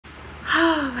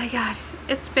my god,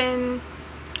 it's been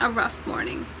a rough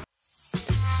morning. Just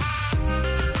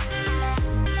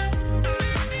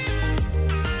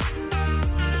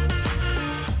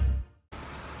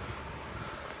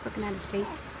looking at his face.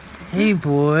 Hey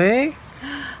boy.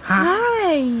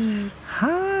 Hi.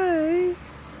 Hi.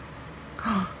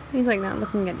 He's like not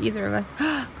looking at either of us.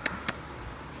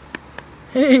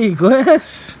 Hey,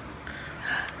 Wes.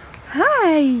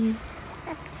 Hi.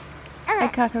 I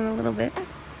caught him a little bit.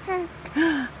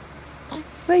 What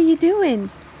are you doing?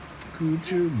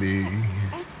 Could you be?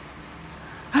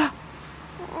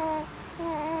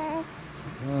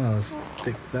 Oh,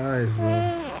 stick thighs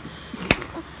though.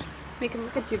 Make him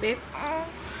look at you, babe.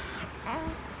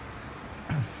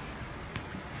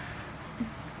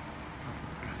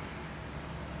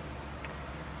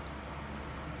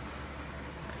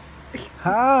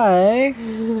 Hi.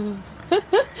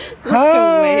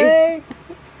 Away.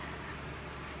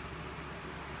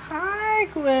 Hi,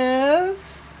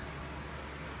 Wes.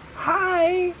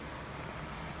 Hi.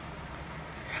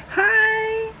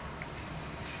 Hi.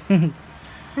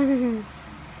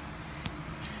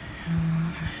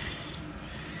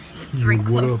 Right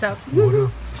close up. What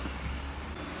up?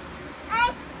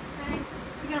 Hey,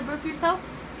 you gonna burp yourself?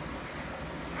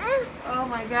 Oh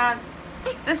my god.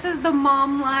 This is the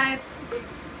mom life.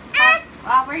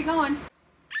 Where are you going?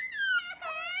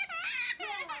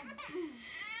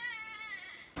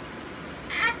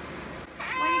 Why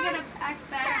are you gonna act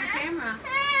bad on camera?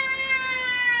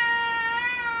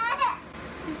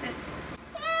 Listen.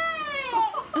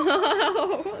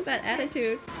 Oh, that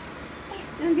attitude.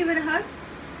 You wanna give it a hug?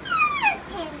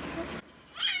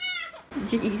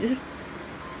 Jesus.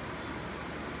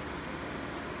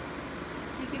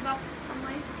 You give up on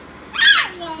life?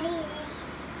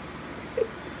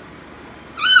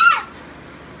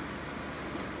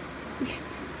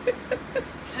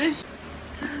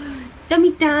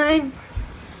 Dummy time.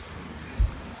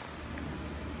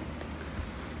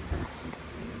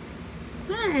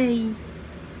 Hi.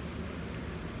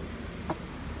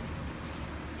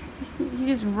 He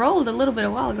just rolled a little bit a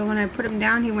while ago. When I put him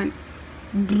down, he went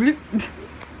bloop.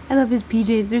 I love his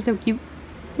PJs. They're so cute.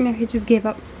 No, he just gave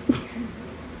up. What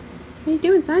are you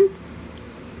doing, son?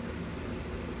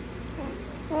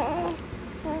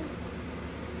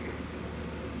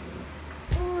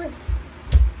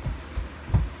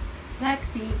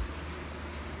 Taxi.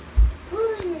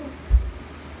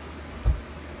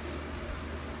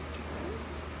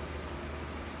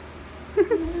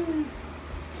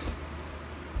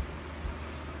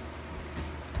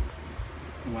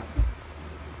 What?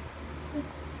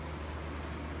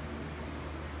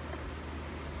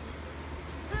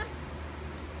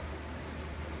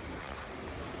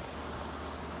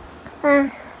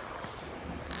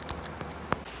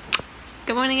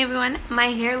 Good morning, everyone. My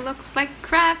hair looks like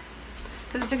crap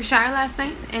because I took a shower last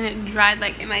night and it dried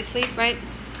like in my sleep, right?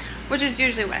 Which is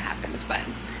usually what happens, but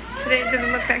today it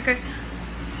doesn't look that good.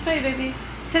 Sorry, baby.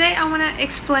 Today I want to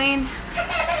explain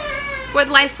what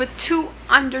life with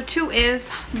under two is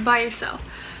by yourself,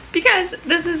 because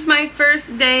this is my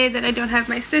first day that I don't have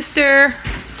my sister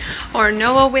or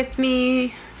Noah with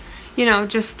me, you know,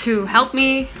 just to help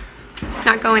me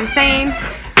not go insane.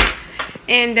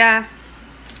 And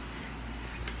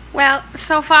well,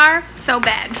 so far so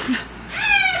bad.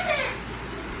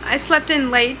 I slept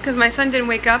in late because my son didn't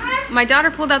wake up. My daughter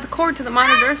pulled out the cord to the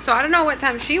monitor, so I don't know what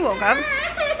time she woke up.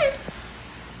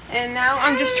 And now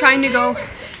I'm just trying to go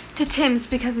to Tim's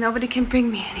because nobody can bring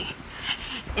me any.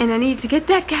 And I need to get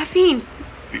that caffeine.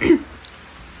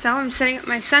 So I'm setting up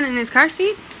my son in his car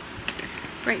seat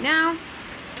right now.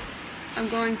 I'm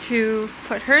going to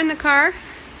put her in the car.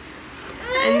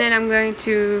 And then I'm going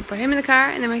to put him in the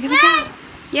car, and then we're gonna go.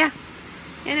 Yeah.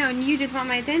 I know, and you just want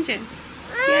my attention.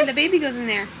 Yeah, the baby goes in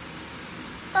there.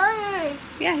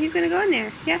 Yeah, he's gonna go in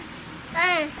there. Yeah.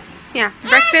 Yeah,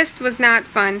 breakfast was not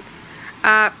fun.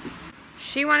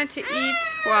 She wanted to eat,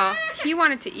 well, he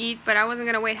wanted to eat, but I wasn't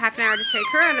gonna wait half an hour to take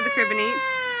her out of the crib and eat.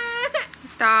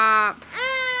 Stop.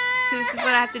 So this is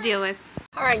what I have to deal with.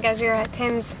 Alright guys, we're at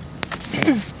Tim's.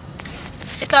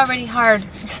 It's already hard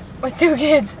with two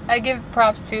kids. I give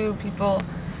props to people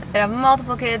that have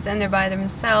multiple kids and they're by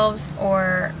themselves,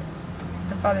 or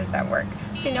the father's at work.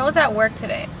 See, Noah's at work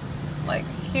today. Like,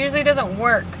 he usually doesn't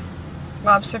work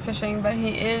lobster fishing, but he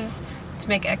is to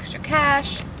make extra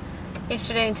cash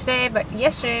yesterday and today. But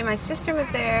yesterday my sister was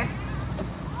there,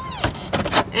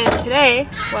 and today,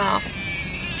 well,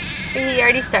 see, he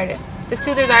already started. The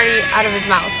soother's already out of his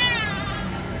mouth.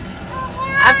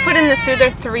 I've put in the soother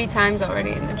 3 times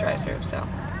already in the drive-thru, so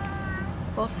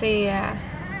we'll see. I'm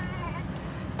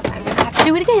gonna have to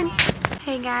do it again.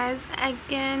 Hey guys,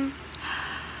 again.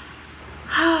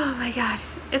 my god,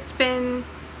 it's been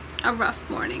a rough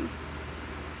morning.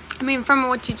 I mean, from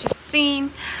what you just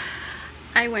seen,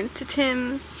 I went to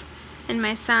Tim's and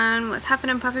my son was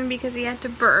huffing and puffing because he had to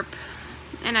burp,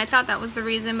 and I thought that was the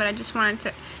reason, but I just wanted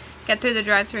to get through the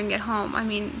drive-thru and get home. I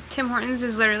mean, Tim Hortons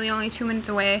is literally only 2 minutes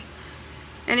away,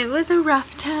 and it was a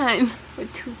rough time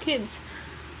with 2 kids.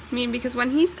 I mean, because when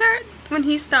he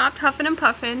stopped huffing and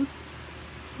puffing,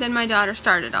 then my daughter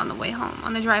started on the way home,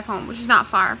 on the drive home, which is not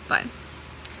far, but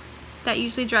that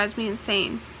usually drives me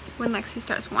insane when Lexi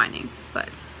starts whining. But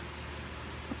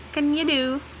what can you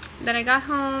do? Then I got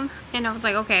home and I was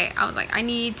like, okay, I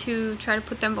need to try to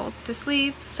put them both to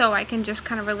sleep so I can just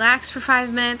kind of relax for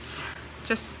 5 minutes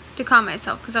just to calm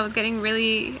myself, because I was getting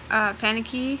really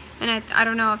panicky, and I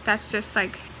don't know if that's just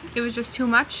like, it was just too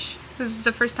much. This is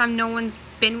the first time no one's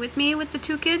been with me with the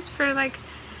 2 kids for like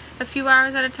a few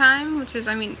hours at a time, which is,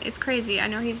 I mean, it's crazy. I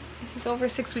know he's over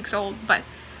 6 weeks old, but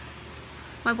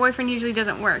my boyfriend usually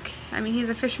doesn't work. I mean, he's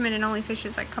a fisherman and only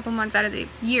fishes like a couple months out of the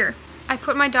year. I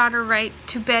put my daughter right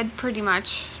to bed pretty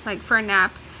much, like for a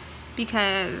nap,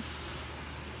 because,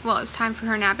 well, it was time for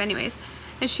her nap anyways,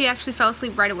 and she actually fell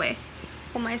asleep right away.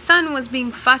 Well, my son was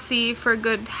being fussy for a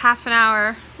good half an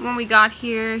hour when we got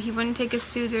here. He wouldn't take his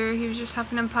soother. He was just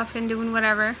huffing and puffing, doing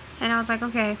whatever. And I was like,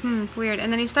 okay, weird.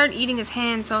 And then he started eating his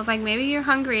hand, so I was like, maybe you're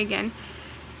hungry again.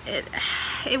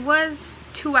 It was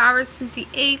 2 hours since he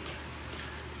ate,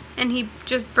 and he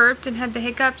just burped and had the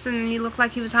hiccups, and then he looked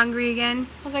like he was hungry again.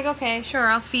 I was like, okay, sure,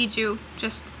 I'll feed you,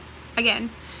 just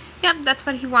again. Yep, that's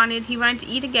what he wanted. He wanted to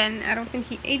eat again. I don't think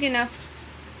he ate enough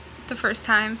the first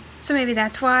time, so maybe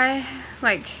that's why.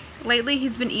 Like, lately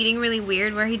he's been eating really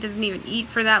weird, where he doesn't even eat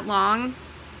for that long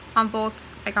on both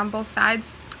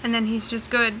sides, and then he's just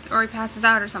good, or he passes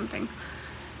out or something.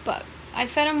 But I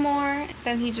fed him more,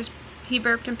 then he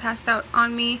burped and passed out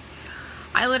on me.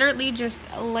 I literally just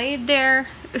laid there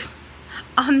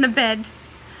on the bed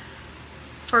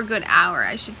for a good hour,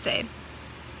 I should say.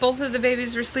 Both of the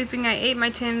babies were sleeping. I ate my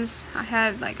Tim's. I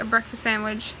had like a breakfast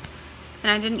sandwich,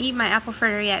 and I didn't eat my apple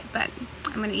fritter yet, but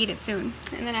I'm gonna eat it soon.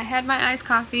 And then I had my iced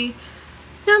coffee.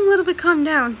 Now I'm a little bit calmed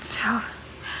down, so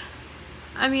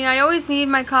I mean, I always need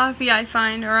my coffee, I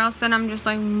find, or else then I'm just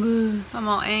like, I'm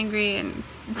all angry. And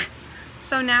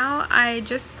so now I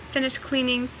just finished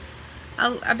cleaning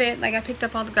a bit. Like, I picked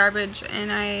up all the garbage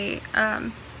and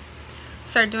I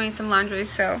started doing some laundry,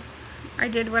 so I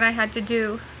did what I had to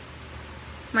do,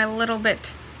 my little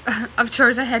bit of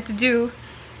chores I had to do,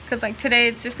 because like today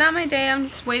it's just not my day. I'm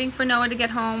just waiting for Noah to get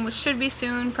home, which should be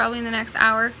soon, probably in the next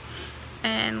hour,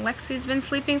 and Lexi's been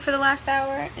sleeping for the last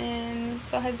hour, and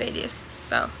so has Zadius.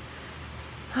 So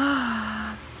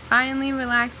finally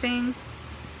relaxing.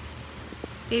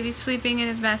 Baby's sleeping in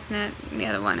his bassinet, and the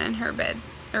other one in her bed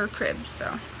or crib.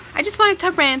 So I just wanted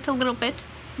to rant a little bit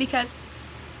because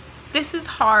this is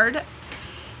hard.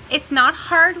 It's not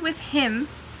hard with him.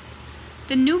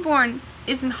 The newborn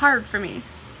isn't hard for me.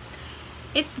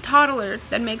 It's the toddler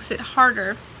that makes it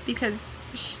harder, because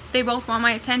they both want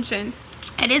my attention.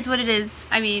 It is what it is.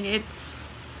 I mean,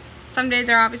 some days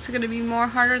are obviously going to be more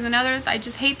harder than others. I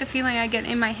just hate the feeling I get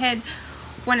in my head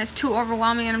when it's too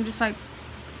overwhelming, and I'm just like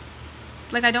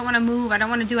I don't want to move. I don't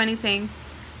want to do anything,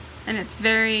 and it's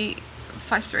very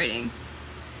frustrating,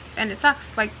 and it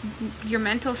sucks. Like, your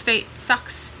mental state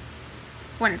sucks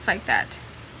when it's like that,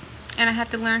 and I have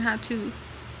to learn how to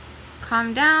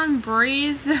calm down,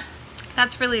 breathe.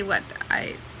 That's really what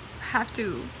I have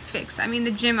to fix. I mean,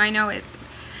 the gym, I know it.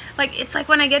 Like, it's like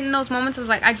when I get in those moments of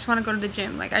like, I just want to go to the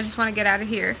gym. Like, I just want to get out of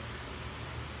here.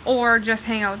 Or just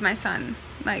hang out with my son.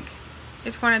 Like,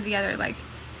 it's one or the other. Like,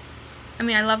 I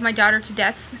mean, I love my daughter to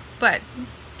death, but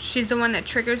she's the one that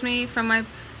triggers me from my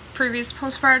previous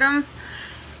postpartum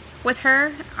with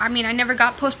her. I mean, I never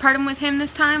got postpartum with him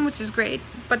this time, which is great.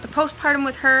 But the postpartum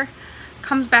with her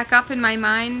comes back up in my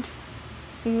mind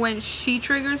when she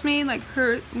triggers me. Like,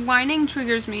 her whining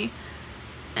triggers me,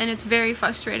 and it's very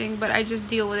frustrating, but I just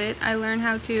deal with it. I learn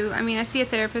how to, I mean, I see a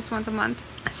therapist once a month.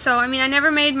 So, I mean, I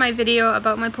never made my video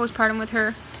about my postpartum with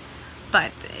her,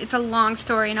 but it's a long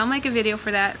story, and I'll make a video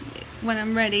for that when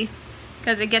I'm ready,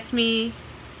 because it gets me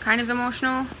kind of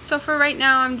emotional. So for right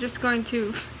now, I'm just going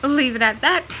to leave it at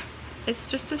that. It's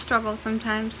just a struggle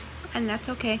sometimes, and that's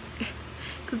okay,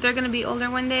 because they're going to be older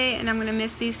one day, and I'm going to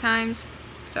miss these times.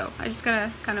 So I just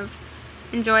gotta kind of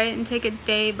enjoy it and take it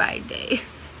day by day.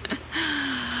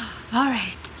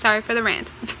 Alright, sorry for the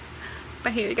rant,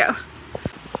 but here you go.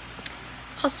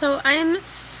 Also, I am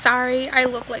sorry I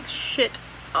look like shit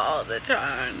all the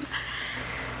time.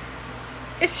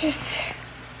 It's just,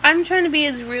 I'm trying to be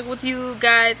as real with you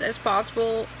guys as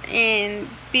possible, and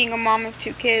being a mom of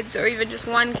 2 kids, or even just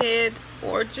 1 kid,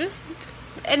 or just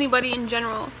anybody in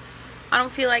general. I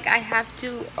don't feel like I have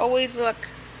to always look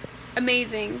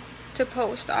amazing to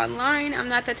post online. I'm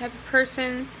not that type of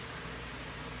person.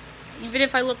 Even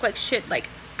if I look like shit, like,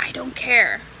 I don't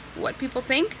care what people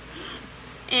think.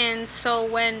 And so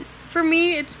for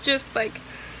me, it's just like,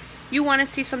 you want to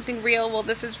see something real, well,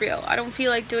 this is real. I don't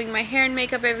feel like doing my hair and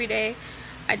makeup every day.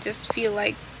 I just feel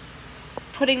like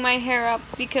putting my hair up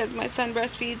because my son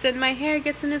breastfeeds and my hair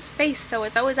gets in his face, so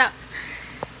it's always up.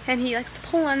 And he likes to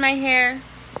pull on my hair,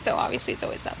 so obviously it's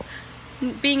always up.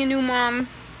 Being a new mom,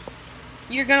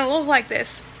 you're gonna look like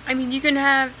this. I mean, you can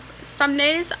have, some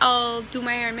days I'll do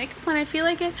my hair and makeup when I feel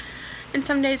like it, and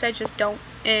some days I just don't.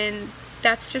 And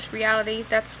that's just reality.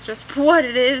 That's just what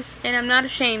it is. And I'm not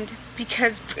ashamed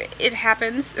because it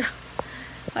happens.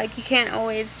 Like, you can't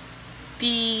always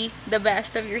be the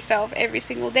best of yourself every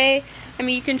single day. I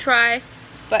mean, you can try,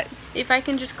 but if I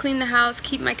can just clean the house,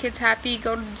 keep my kids happy,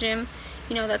 go to the gym,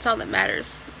 you know, that's all that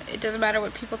matters. It doesn't matter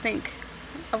what people think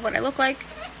of what I look like.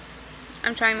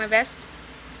 I'm trying my best.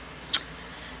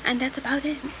 And that's about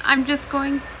it. I'm just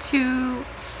going to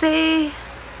say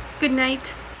good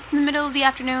night. It's in the middle of the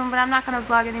afternoon, but I'm not going to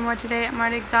vlog anymore today. I'm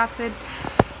already exhausted.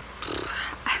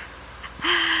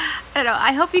 I don't know.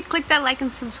 I hope you click that like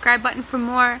and subscribe button for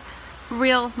more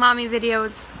real mommy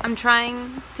videos. I'm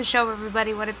trying to show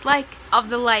everybody what it's like of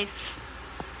the life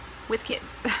with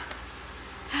kids.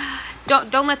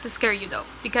 Don't let this scare you though,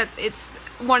 because it's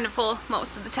wonderful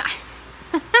most of the time.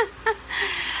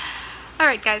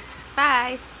 Alright guys,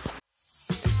 bye.